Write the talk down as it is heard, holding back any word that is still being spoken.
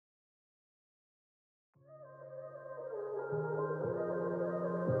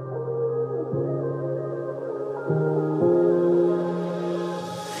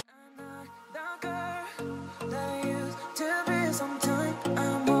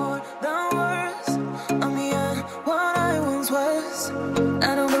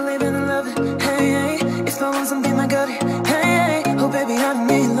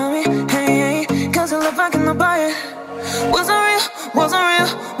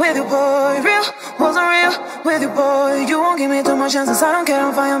with you, boy. Real wasn't real with you, boy. You won't give me too much chances. I don't care,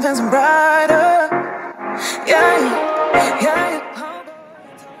 I'm fine, I'm fencing brighter. Yeah, yeah.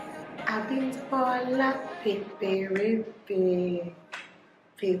 Abimbola, Peperempe,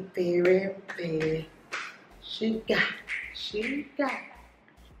 Peperempe. Sugar, sugar,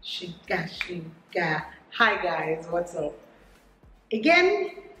 sugar, sugar. Hi guys, what's up?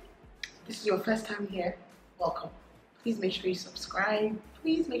 Again, this is your first time here. Welcome. Please make sure you subscribe.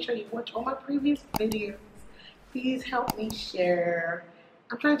 Please make sure you watch all my previous videos. Please help me share.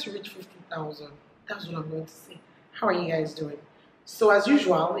 I'm trying to reach 50,000. That's what I'm going to say. How are you guys doing? So as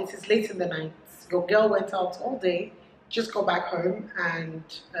usual, it is late in the night. Your girl went out all day, just got back home, and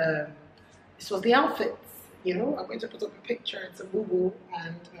this was the outfit. You know, I'm going to put up a picture. It's a boo-boo,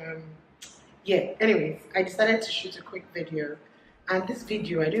 and yeah. Anyways, I decided to shoot a quick video, and this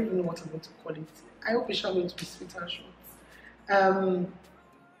video, I don't even know what I'm going to call it. I hope it's not going to be sweet and short.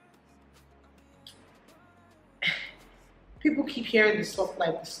 People keep hearing the soft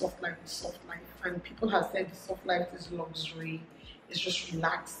life, the soft life, the soft life, and people have said the soft life is luxury, it's just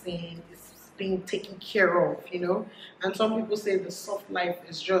relaxing, it's being taken care of, you know. And some people say the soft life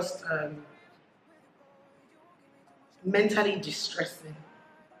is just mentally distressing.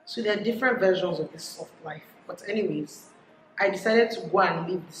 So there are different versions of the soft life. But anyways, I decided to go and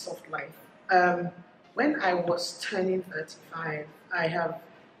live the soft life. When I was turning 35, I have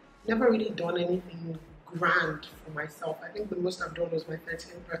never really done anything grand for myself. I think the most I've done was my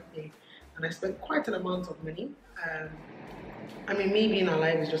 13th birthday, and I spent quite an amount of money. I mean, me being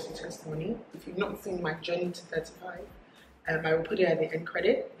alive is just a testimony. If you've not seen my journey to 35, I will put it at the end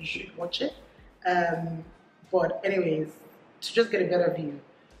credit. You should watch it. But anyways, to just get a better view.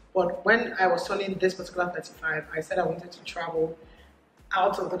 But when I was turning this particular 35, I said I wanted to travel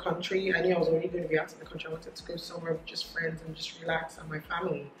out of the country. I knew I was already going to be out of the country. I wanted to go somewhere with just friends and just relax and my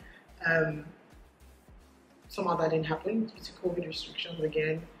family. Somehow that didn't happen due to COVID restrictions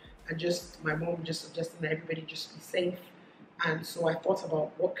again, and just my mom just suggesting that everybody just be safe. And so I thought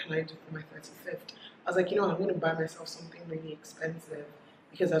about, what can I do for my 35th? I was like, you know, I'm going to buy myself something really expensive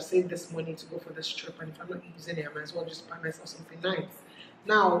because I've saved this money to go for this trip, and if I'm not using it, I might as well just buy myself something nice.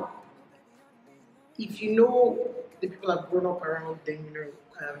 Now, if you know the people I've grown up around, then you know,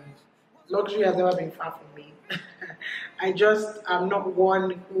 luxury has never been far from me. I'm not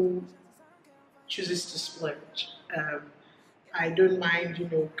one who chooses to splurge. I don't mind, you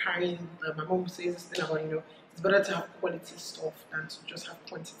know, carrying my mom says this thing about, you know, it's better to have quality stuff than to just have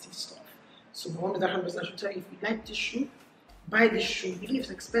quantity stuff. So my mom is 100%. She'll tell you, if you like this shoe, buy this shoe. Even if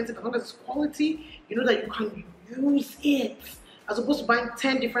it's expensive, as long as it's quality, you know that you can use it. As opposed to buying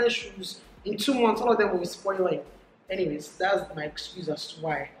 10 different shoes in 2 months, all of them will be spoiling. Anyways, that's my excuse as to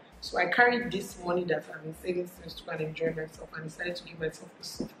why. So I carried this money that I've been saving since to go and enjoy myself, and decided to give myself a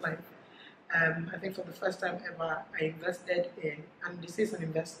soft life. I think for the first time ever, I invested in, and this is an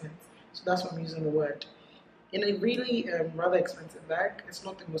investment, so that's why I'm using the word, in a really rather expensive bag. It's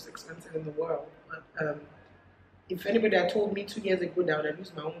not the most expensive in the world, but if anybody had told me 2 years ago that I would have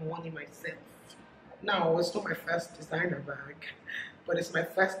used my own money myself. Now, it's not my first designer bag, but it's my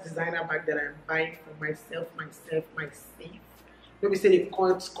first designer bag that I'm buying for myself, myself. Maybe say they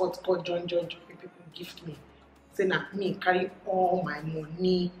cut, join, people gift me. Say that me carry all my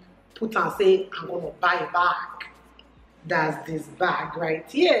money, put and say, I'm gonna buy a bag. That's this bag right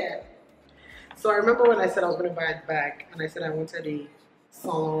here. So I remember when I said I was gonna buy a bag, and I said I wanted a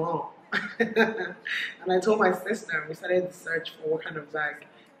Saint Laurent. And I told my sister, we started the search for what kind of bag.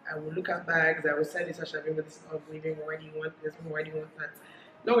 I would look at bags, I would send it to Shabim with this ugly, why do you want this, why do you want that?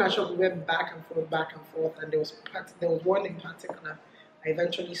 Long and short, we went back and forth, and there was one in particular I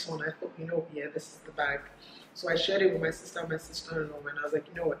eventually saw, and I thought, you know, yeah, this is the bag. So I shared it with my sister and my sister-in-law, and I was like,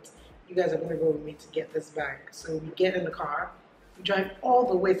 you know what, you guys are going to go with me to get this bag. So we get in the car, we drive all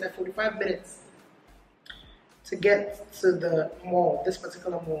the way, it's like 45 minutes to get to the mall, this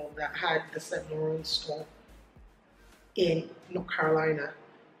particular mall that had the Saint Laurent store in North Carolina.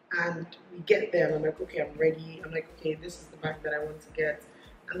 And we get there, and I'm like, okay, I'm ready. I'm like, okay, this is the bag that I want to get.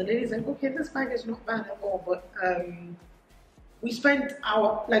 And the lady's like, okay, this bag is not bad at all, but we spent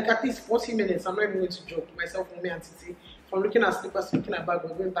like at least 40 minutes, I'm not even going to joke, myself, me and Titi, from looking at slippers, looking at bag,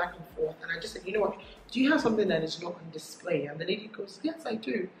 we're going back and forth. And I just said, you know what, do you have something that is not on display? And the lady goes, yes, I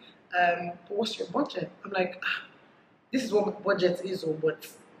do. But what's your budget? I'm like, this is what my budget is, but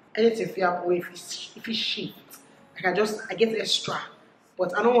anything if you have away, if it's shift, like I get extra.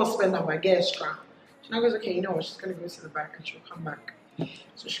 But I don't want to spend that, but I get extra. She now goes, okay, you know what, she's going to go to the back and she'll come back.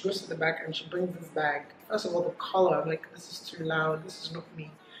 So she goes to the back and she brings this bag. First of all, the color, I'm like, this is too loud, this is not me.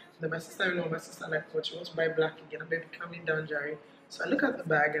 And then my sister-in-law, my sister like, what, she wants to buy black again. I'm baby, calming down, Jerry. So I look at the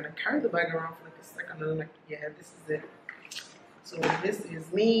bag and I carry the bag around for like a second and I'm like, yeah, this is it. So this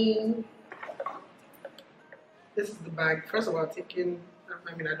is me. This is the bag. First of all, taking,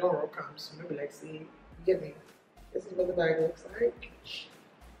 I mean, I don't rock arms, so maybe like, see, you get me. This is what the bag looks like.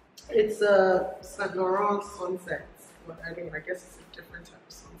 It's a Saint Laurent sunset. But I mean, I guess it's a different type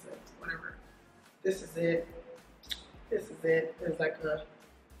of sunset, whatever. This is it. This is it. There's like a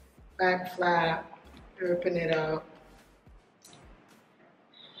back flap. Open it up.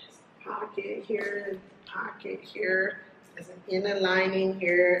 Pocket here, pocket here. There's an inner lining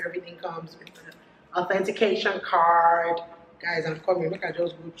here. Everything comes with an authentication card. Guys, I'm coming. Look, I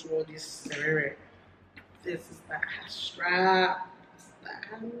just go through all this. This is the strap. This is the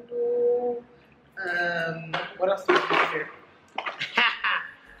handle. What else do we have here?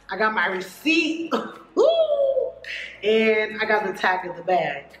 I got my receipt. And I got the tag of the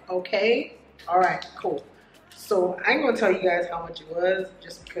bag. Okay? Alright, cool. So I ain't gonna tell you guys how much it was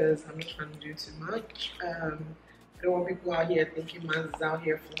just because I'm not trying to do too much. I don't want people out here thinking man's out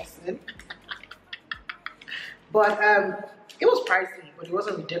here flossing. But it was pricey, but it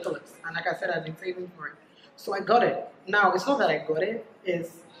wasn't ridiculous. And like I said, I've been saving for it. So I got it. Now, it's not that I got it.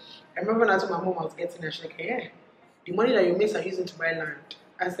 I remember when I told my mom I was getting it, she's like, yeah, the money that you miss are using to buy land.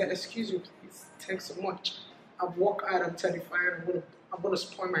 I said, excuse you, please. Thanks so much. I've worked out, I'm 35, I'm gonna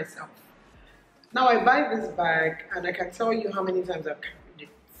spoil myself. Now I buy this bag and I can tell you how many times I've carried it.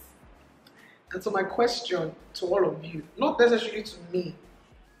 And so my question to all of you, not necessarily to me,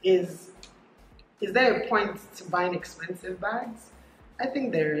 is there a point to buying expensive bags? I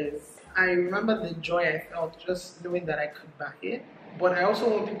think there is. I remember the joy I felt just knowing that I could buy it. But I also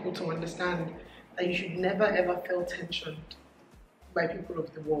want people to understand that you should never ever feel tensioned by people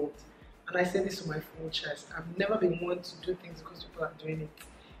of the world. And I say this with my full chest. I've never been one to do things because people are doing it.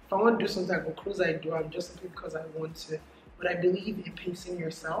 If I want to do something, I go close, I do. I'm just simply because I want to. But I believe in pacing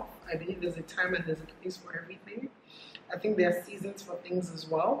yourself. I believe there's a time and there's a place for everything. I think there are seasons for things as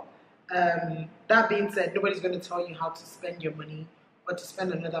well. That being said, nobody's going to tell you how to spend your money or to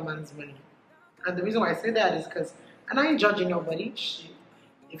spend another man's money. And the reason why I say that is because, and I ain't judging nobody. Shit.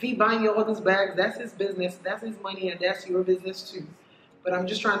 If he buying you all these bags, that's his business, that's his money, and that's your business too. But I'm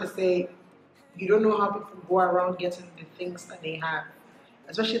just trying to say, you don't know how people go around getting the things that they have,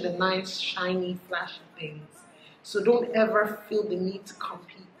 especially the nice, shiny, flashy things. So don't ever feel the need to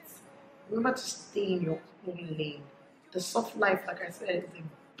compete. Remember to stay in your own lane. The soft life, like I said, is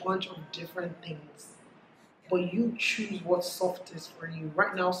a bunch of different things. But you choose what soft is for you.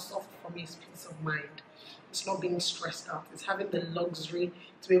 Right now, soft for me is peace of mind. It's not being stressed out. It's having the luxury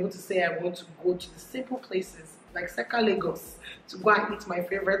to be able to say I want to go to the simple places like Seka Lagos to go and eat my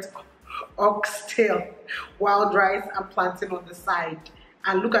favorite oxtail, wild rice and plantain on the side,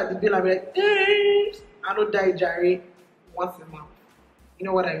 and look at the bill and be like, I don't die Jerry once a month. You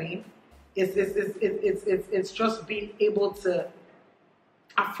know what I mean? It's just being able to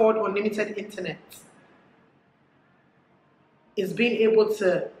afford unlimited internet. It's being able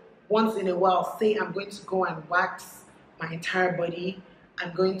to once in a while say I'm going to go and wax my entire body,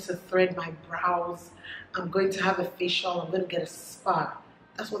 I'm going to thread my brows, I'm going to have a facial, I'm going to get a spa.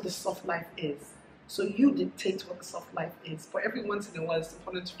 That's what the soft life is. So you dictate what the soft life is. But every once in a while, it's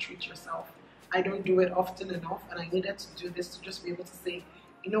important to treat yourself. I don't do it often enough, and I needed to do this to just be able to say,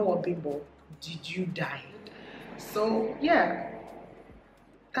 you know what, Bimbo, did you die? So yeah,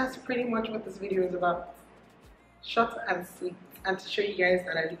 that's pretty much what this video is about. Short and sweet, and to show you guys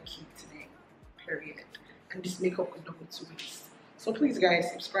that I look cute today, period. And this makeup could not go 2 weeks. So please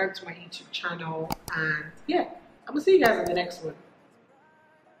guys, subscribe to my YouTube channel, and yeah, I'm gonna see you guys in the next one.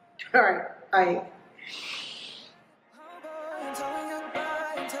 All right, bye.